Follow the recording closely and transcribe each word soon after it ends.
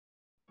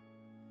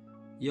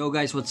Yo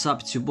guys, what's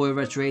up? It's your boy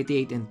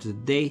Retro88 and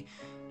today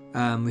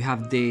we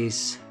have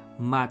this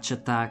Match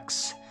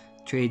Attax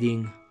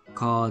trading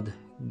card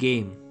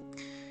game.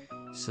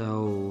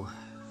 So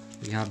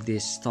we have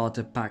this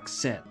starter pack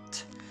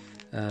set.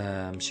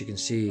 As you can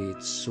see,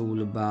 it's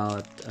all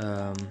about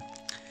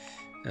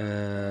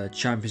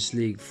Champions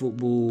League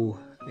football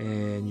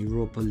and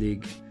Europa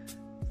League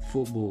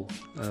football,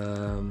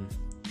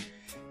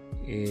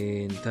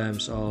 in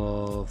terms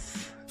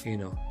of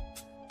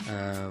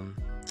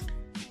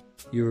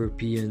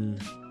European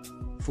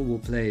football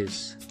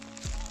players.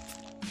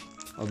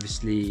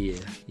 Obviously,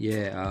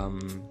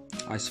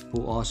 I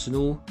support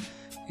Arsenal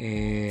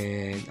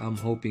and I'm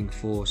hoping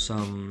for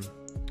some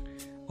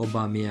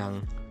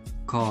Aubameyang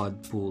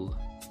card pool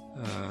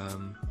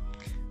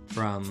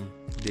from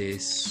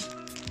this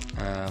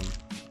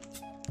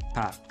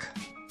pack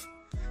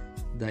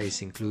that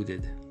is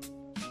included.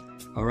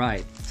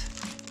 Alright,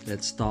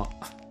 let's start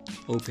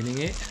opening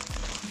it.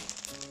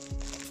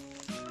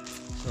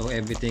 So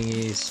everything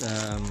is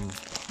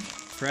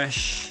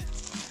fresh.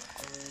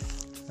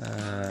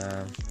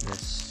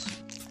 Let's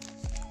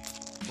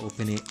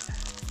open it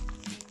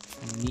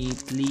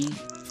neatly.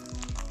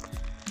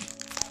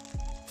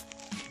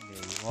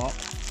 There you are.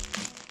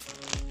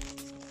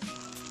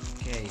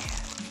 Okay.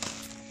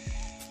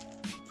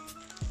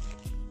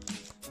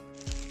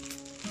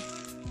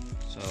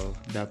 So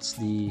that's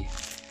the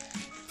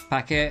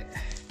packet.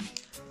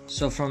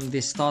 So from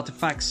this starter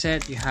pack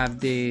set, you have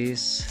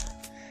this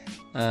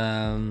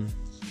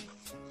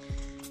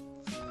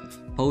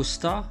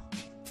poster.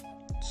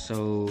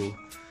 So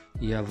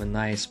you have a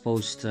nice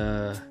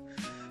poster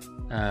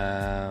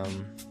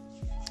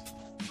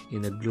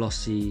in a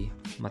glossy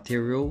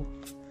material.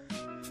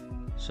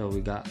 So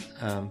we got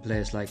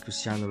players like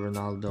Cristiano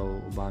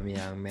Ronaldo,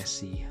 Aubameyang,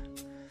 Messi,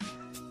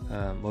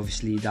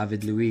 obviously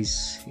David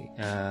Luiz.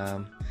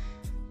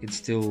 It's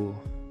still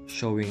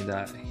showing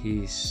that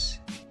he's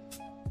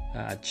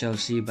at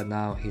Chelsea, but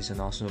now he's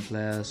an Arsenal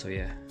player, so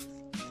yeah.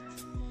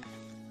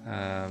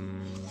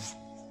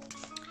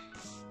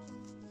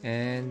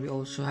 And we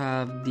also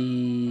have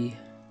the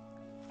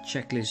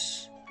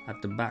checklist at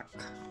the back,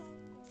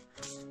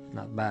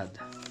 not bad.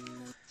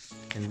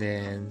 And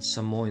then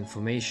some more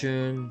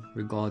information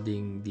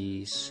regarding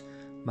this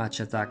Match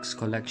Attax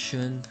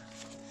collection,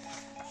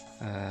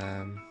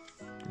 and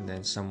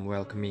then some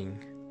welcoming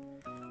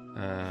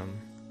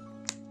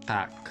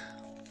pack,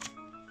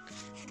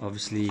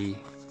 obviously,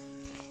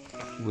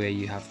 where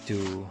you have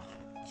to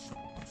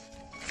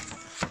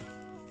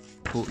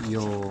put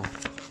your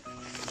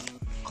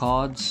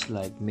cards,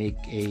 like make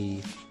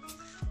a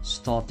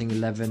starting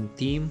 11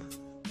 team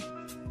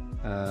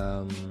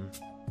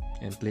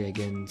and play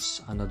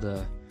against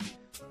another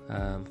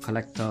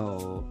collector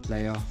or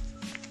player.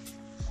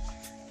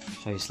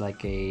 So it's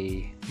like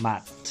a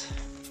mat,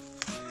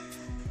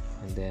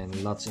 and then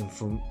lots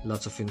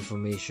of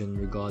information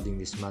regarding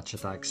this Match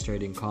Attax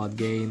trading card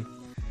game.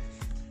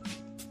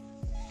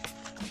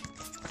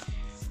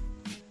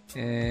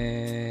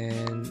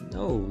 And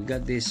we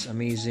got this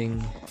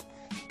amazing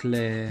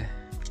clear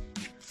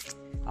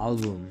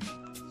album.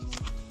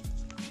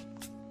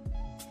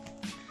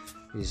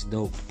 It's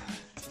dope.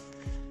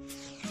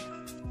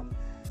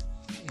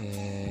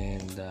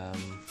 And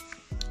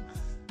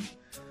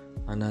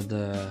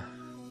another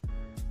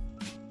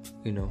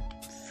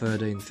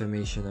further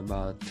information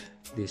about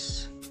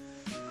this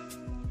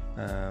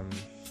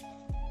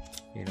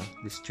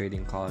this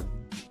trading card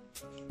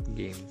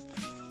game.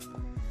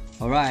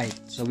 Alright,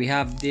 so we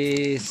have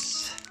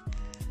this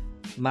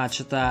Match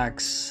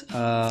Attax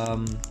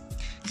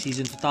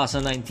season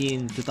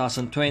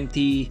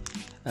 2019-2020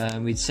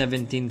 with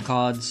 17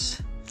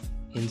 cards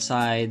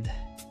inside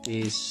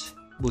this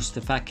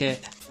booster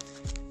packet.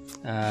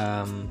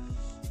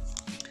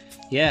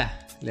 Yeah,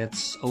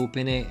 let's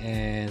open it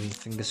and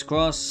fingers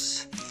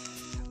crossed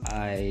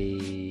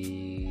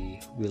I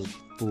will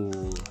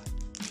pull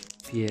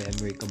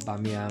Pierre-Emerick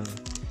Aubameyang,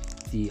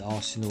 the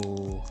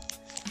Arsenal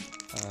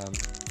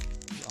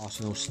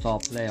star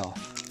player,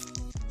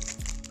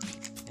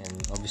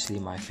 and obviously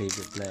my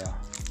favorite player.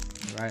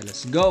 Alright,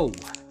 let's go.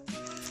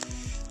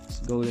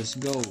 Let's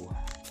go.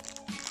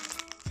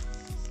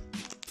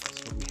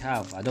 So we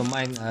have, I don't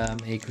mind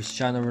a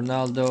Cristiano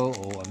Ronaldo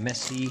or a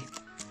Messi.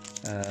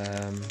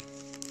 I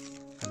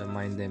don't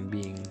mind them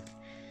being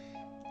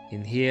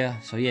in here.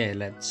 So yeah,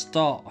 let's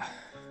start.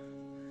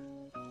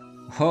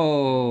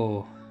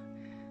 Oh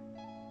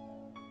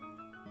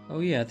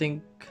yeah, I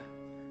think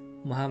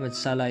Mohamed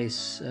Salah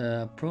is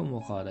a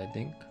promo card, I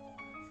think.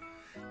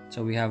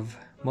 So we have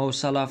Mo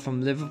Salah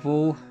from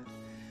Liverpool.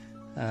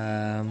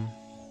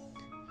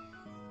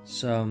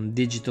 Some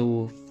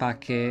digital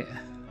packet.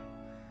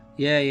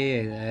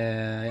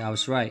 I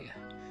was right.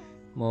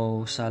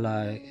 Mo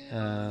Salah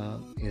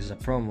is a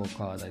promo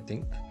card, I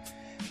think.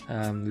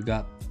 We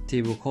got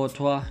Thibaut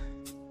Courtois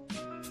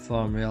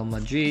from Real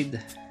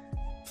Madrid.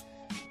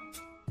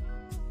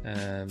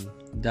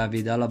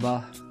 David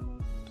Alaba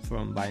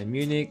from Bayern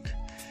Munich.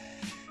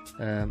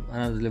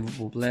 Another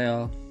Liverpool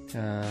player,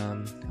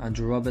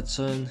 Andrew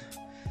Robertson,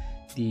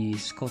 the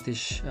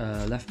Scottish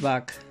left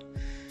back.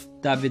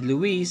 David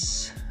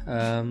Luiz,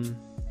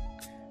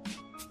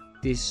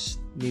 this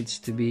needs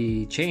to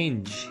be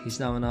changed. He's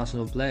now an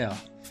Arsenal player,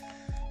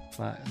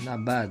 but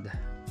not bad.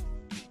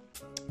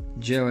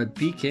 Gerard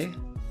Piqué,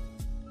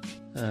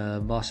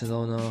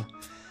 Barcelona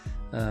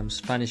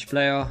Spanish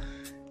player.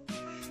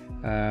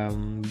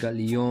 Got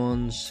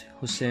Lyon's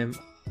Houssem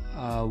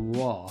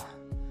Aouar,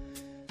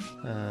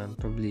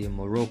 probably a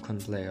Moroccan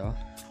player.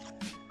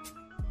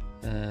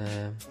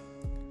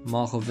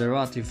 Marco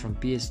Verratti from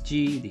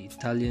PSG, the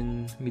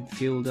Italian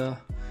midfielder.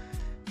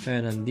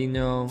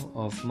 Fernandinho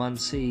of Man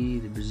City,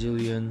 the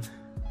Brazilian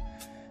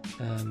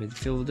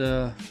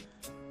midfielder.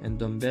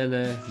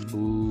 Ndombele,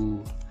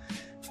 boo.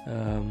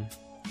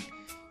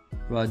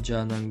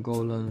 Raja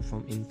Nangolan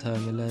from Inter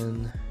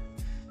Milan.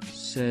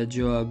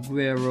 Sergio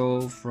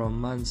Aguero from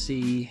Man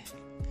City.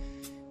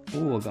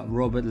 Oh, I got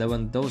Robert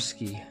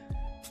Lewandowski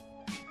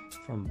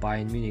from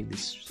Bayern Munich,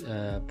 this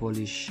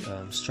Polish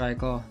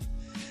striker.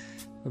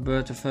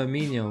 Roberto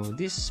Firmino.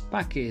 This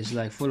packet is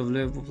like full of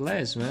Liverpool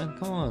players, man.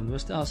 Come on,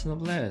 where's the Arsenal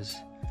players?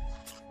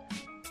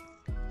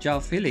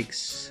 João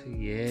Felix.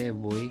 Yeah,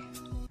 boy.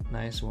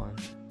 Nice one.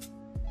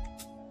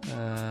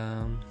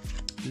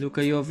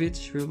 Luka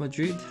Jovic, Real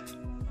Madrid.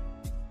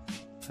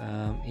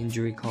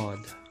 Injury card.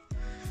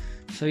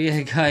 So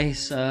yeah,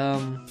 guys, I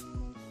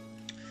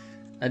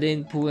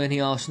didn't pull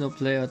any Arsenal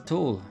player at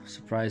all,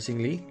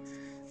 surprisingly,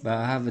 but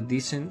I have a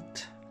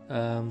decent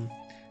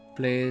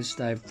players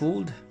that I've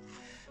pulled,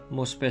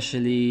 more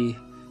especially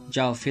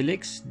João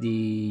Felix, the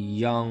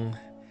young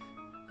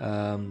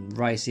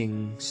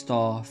rising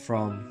star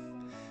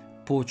from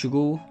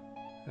Portugal.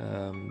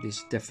 This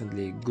is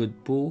definitely a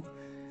good pull.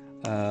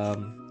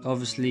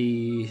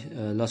 Obviously,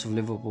 lots of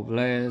Liverpool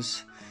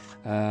players.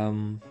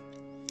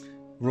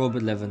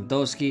 Robert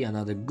Lewandowski,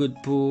 another good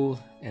pull,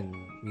 and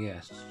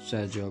yes,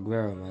 Sergio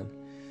Aguero,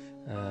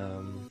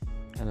 man,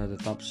 another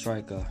top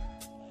striker.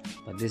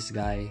 But this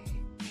guy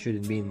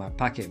shouldn't be in my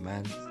packet,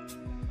 man.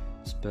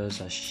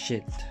 Spurs are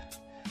shit.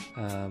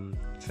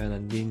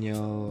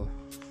 Fernandinho.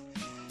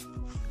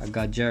 I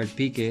got Gerard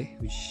Piqué,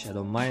 which I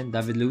don't mind.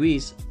 David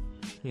Luiz,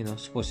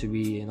 supposed to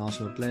be an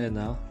Arsenal player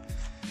now.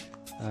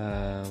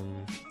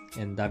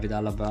 And David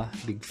Alaba,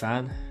 big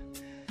fan.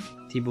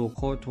 Thibaut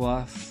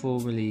Courtois,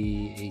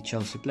 formerly a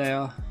Chelsea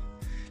player,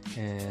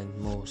 and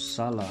Mo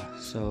Salah.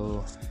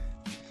 So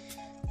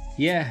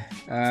yeah,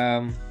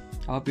 I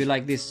hope you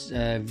like this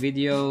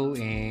video,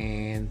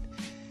 and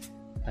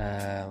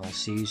I'll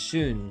see you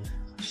soon.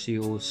 See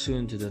you all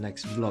soon to the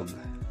next vlog.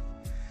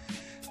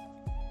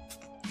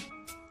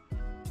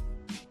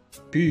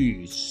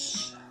 Peace.